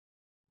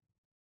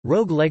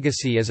Rogue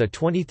Legacy is a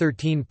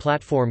 2013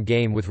 platform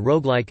game with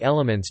roguelike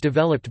elements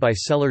developed by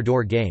Cellar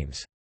Door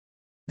Games.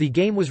 The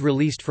game was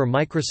released for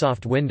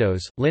Microsoft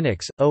Windows,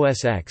 Linux,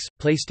 OS X,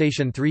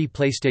 PlayStation 3,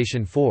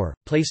 PlayStation 4,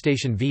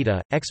 PlayStation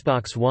Vita,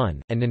 Xbox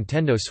One, and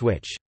Nintendo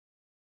Switch.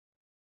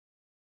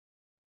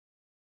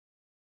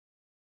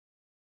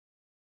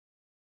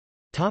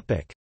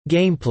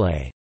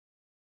 Gameplay.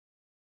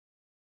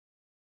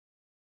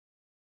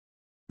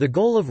 The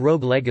goal of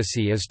Rogue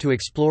Legacy is to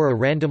explore a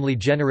randomly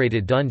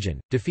generated dungeon,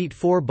 defeat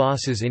 4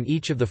 bosses in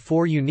each of the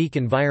 4 unique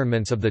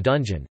environments of the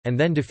dungeon, and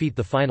then defeat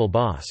the final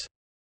boss.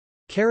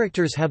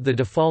 Characters have the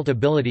default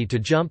ability to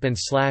jump and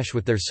slash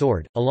with their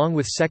sword, along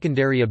with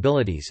secondary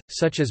abilities,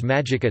 such as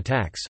magic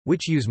attacks,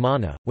 which use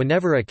mana.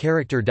 Whenever a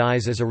character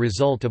dies as a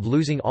result of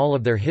losing all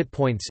of their hit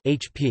points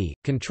 (HP),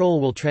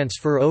 control will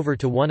transfer over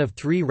to one of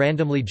 3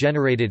 randomly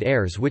generated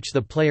heirs which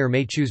the player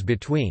may choose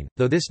between,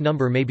 though this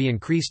number may be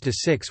increased to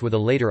 6 with a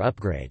later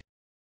upgrade.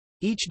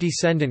 Each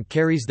descendant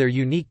carries their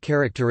unique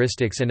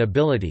characteristics and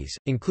abilities,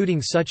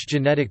 including such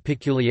genetic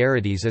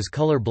peculiarities as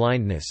color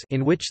blindness,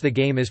 in which the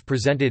game is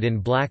presented in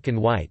black and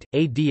white,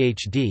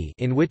 ADHD,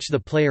 in which the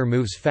player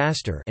moves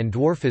faster, and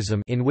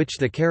dwarfism, in which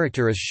the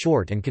character is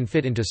short and can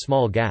fit into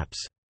small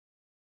gaps.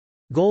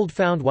 Gold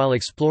found while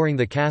exploring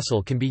the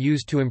castle can be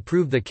used to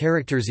improve the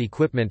character's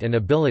equipment and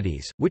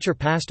abilities, which are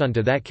passed on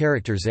to that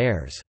character's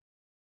heirs.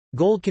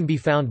 Gold can be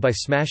found by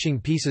smashing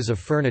pieces of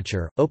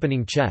furniture,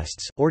 opening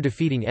chests, or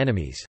defeating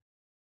enemies.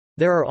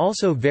 There are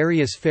also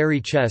various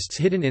fairy chests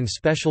hidden in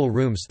special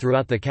rooms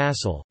throughout the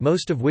castle,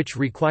 most of which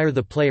require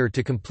the player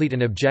to complete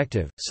an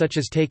objective, such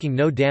as taking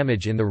no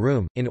damage in the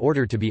room, in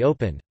order to be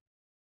opened.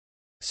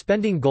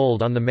 Spending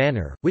gold on the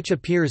manor, which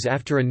appears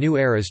after a new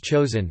heir is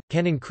chosen,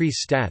 can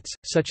increase stats,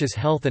 such as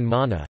health and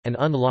mana, and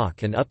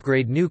unlock and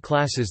upgrade new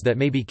classes that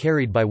may be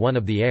carried by one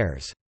of the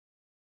heirs.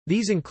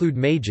 These include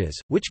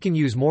mages, which can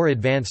use more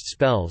advanced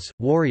spells,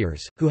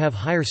 warriors, who have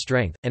higher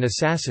strength, and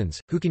assassins,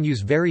 who can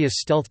use various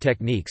stealth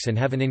techniques and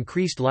have an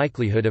increased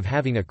likelihood of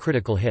having a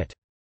critical hit.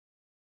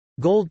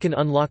 Gold can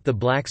unlock the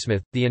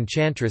blacksmith, the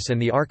enchantress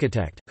and the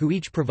architect, who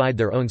each provide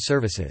their own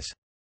services.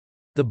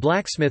 The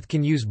blacksmith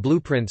can use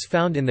blueprints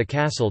found in the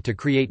castle to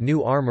create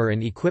new armor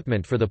and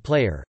equipment for the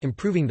player,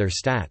 improving their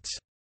stats.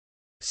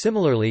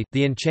 Similarly,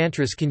 the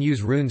enchantress can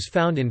use runes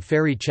found in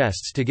fairy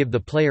chests to give the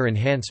player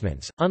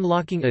enhancements,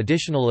 unlocking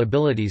additional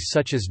abilities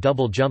such as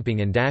double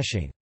jumping and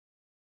dashing.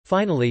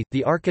 Finally,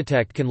 the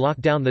architect can lock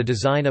down the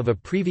design of a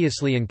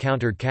previously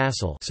encountered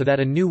castle so that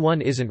a new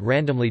one isn't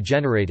randomly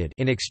generated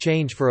in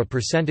exchange for a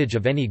percentage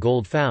of any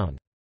gold found.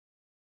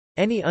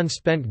 Any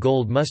unspent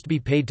gold must be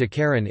paid to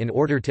Karen in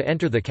order to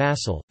enter the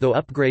castle, though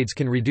upgrades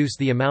can reduce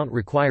the amount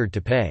required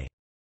to pay.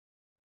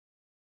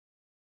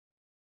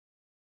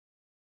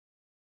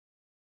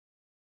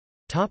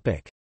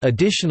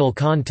 Additional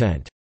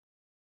content.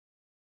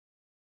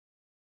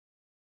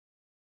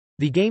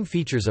 The game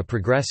features a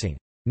progressing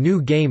New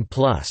Game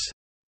Plus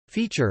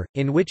feature,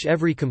 in which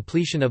every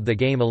completion of the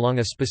game along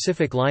a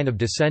specific line of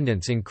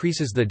descendants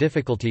increases the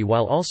difficulty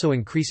while also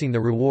increasing the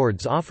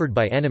rewards offered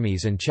by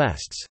enemies and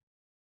chests.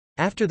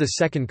 After the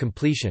second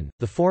completion,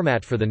 the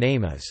format for the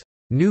name is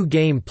New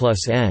Game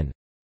Plus N,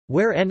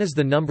 where N is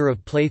the number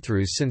of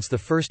playthroughs since the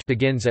first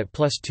begins at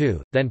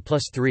 +2, then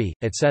 +3,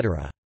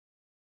 etc.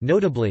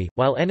 Notably,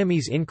 while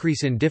enemies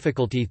increase in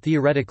difficulty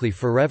theoretically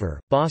forever,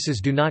 bosses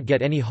do not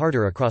get any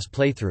harder across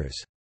playthroughs.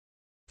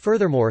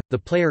 Furthermore, the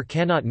player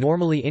cannot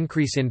normally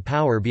increase in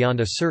power beyond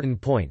a certain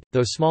point,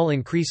 though small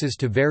increases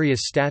to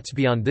various stats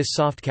beyond this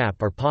soft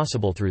cap are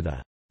possible through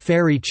the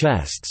fairy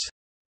chests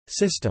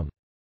system.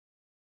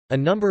 A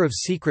number of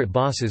secret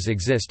bosses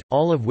exist,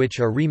 all of which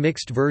are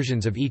remixed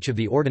versions of each of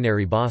the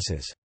ordinary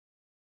bosses.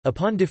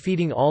 Upon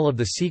defeating all of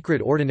the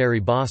secret ordinary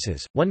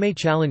bosses, one may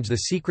challenge the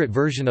secret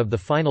version of the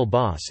final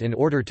boss in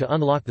order to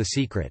unlock the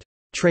secret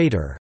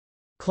traitor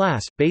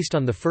class, based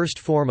on the first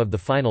form of the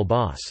final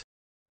boss.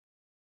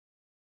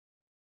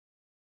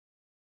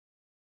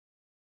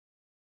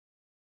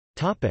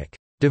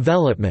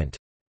 Development.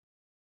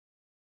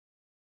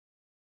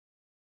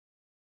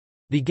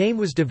 The game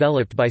was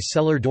developed by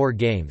Cellar Door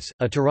Games,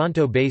 a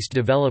Toronto-based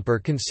developer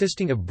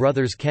consisting of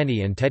brothers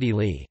Kenny and Teddy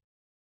Lee.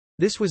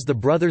 This was the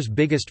brothers'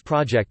 biggest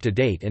project to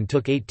date and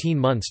took 18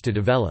 months to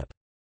develop.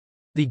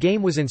 The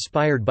game was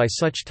inspired by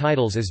such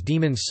titles as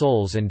Demon's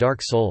Souls and Dark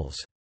Souls.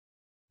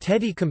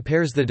 Teddy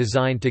compares the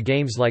design to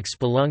games like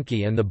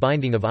Spelunky and The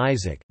Binding of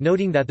Isaac,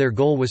 noting that their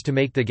goal was to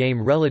make the game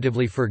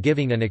relatively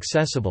forgiving and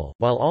accessible,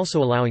 while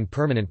also allowing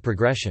permanent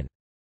progression.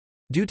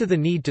 Due to the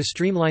need to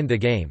streamline the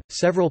game,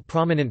 several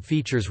prominent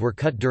features were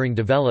cut during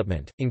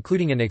development,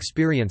 including an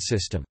experience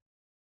system.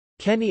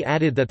 Kenny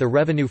added that the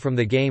revenue from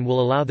the game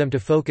will allow them to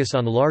focus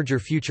on larger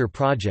future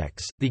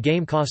projects. The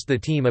game cost the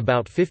team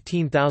about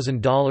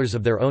 $15,000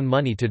 of their own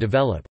money to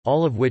develop,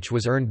 all of which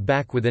was earned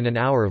back within an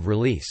hour of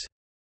release.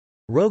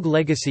 Rogue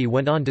Legacy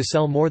went on to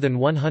sell more than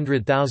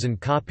 100,000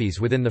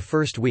 copies within the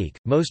first week.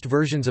 Most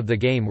versions of the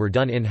game were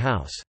done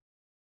in-house.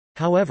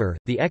 However,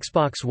 the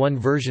Xbox One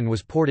version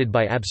was ported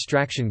by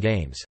Abstraction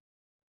Games.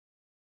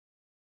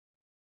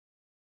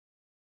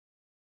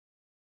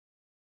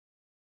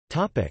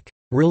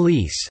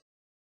 Release.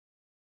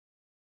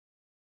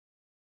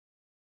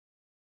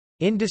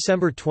 In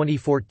December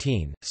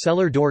 2014,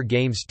 Cellar Door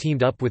Games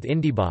teamed up with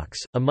IndieBox,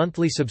 a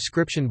monthly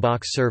subscription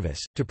box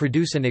service, to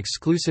produce an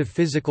exclusive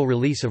physical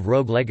release of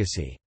Rogue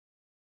Legacy.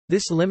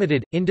 This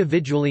limited,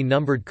 individually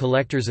numbered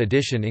collector's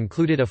edition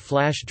included a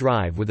flash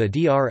drive with a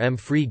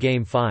DRM-free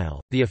game file,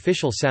 the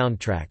official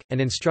soundtrack,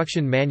 an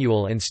instruction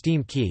manual and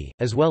Steam key,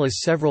 as well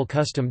as several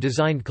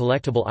custom-designed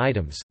collectible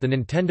items. The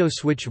Nintendo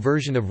Switch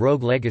version of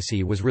Rogue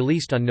Legacy was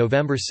released on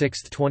November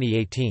 6,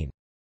 2018.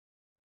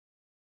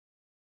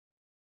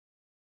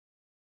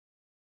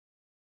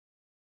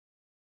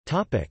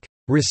 Topic: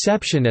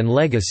 Reception and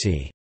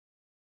legacy.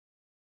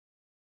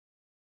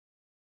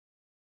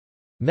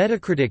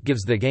 Metacritic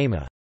gives the game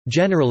a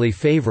generally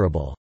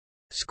favorable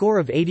score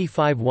of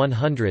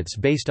 85/100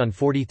 based on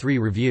 43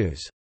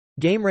 reviews.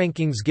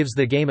 GameRankings gives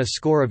the game a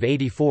score of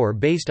 84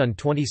 based on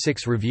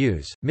 26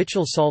 reviews.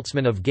 Mitchell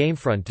Saltzman of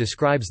Gamefront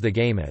describes the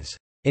game as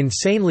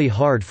insanely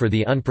hard for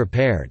the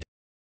unprepared.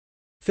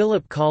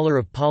 Philip Collar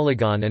of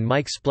Polygon and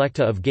Mike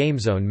Splechta of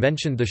GameZone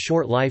mentioned the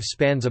short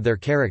lifespans of their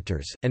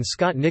characters, and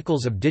Scott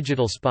Nichols of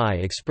Digital Spy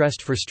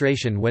expressed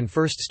frustration when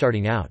first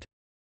starting out.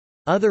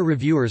 Other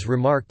reviewers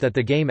remarked that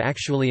the game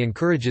actually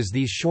encourages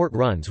these short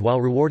runs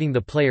while rewarding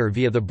the player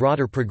via the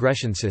broader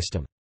progression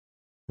system.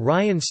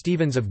 Ryan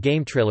Stevens of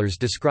GameTrailers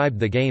described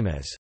the game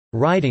as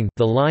riding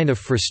the line of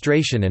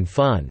frustration and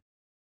fun.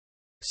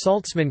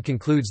 Saltzman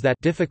concludes that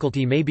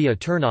difficulty may be a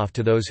turnoff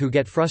to those who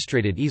get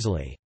frustrated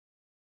easily.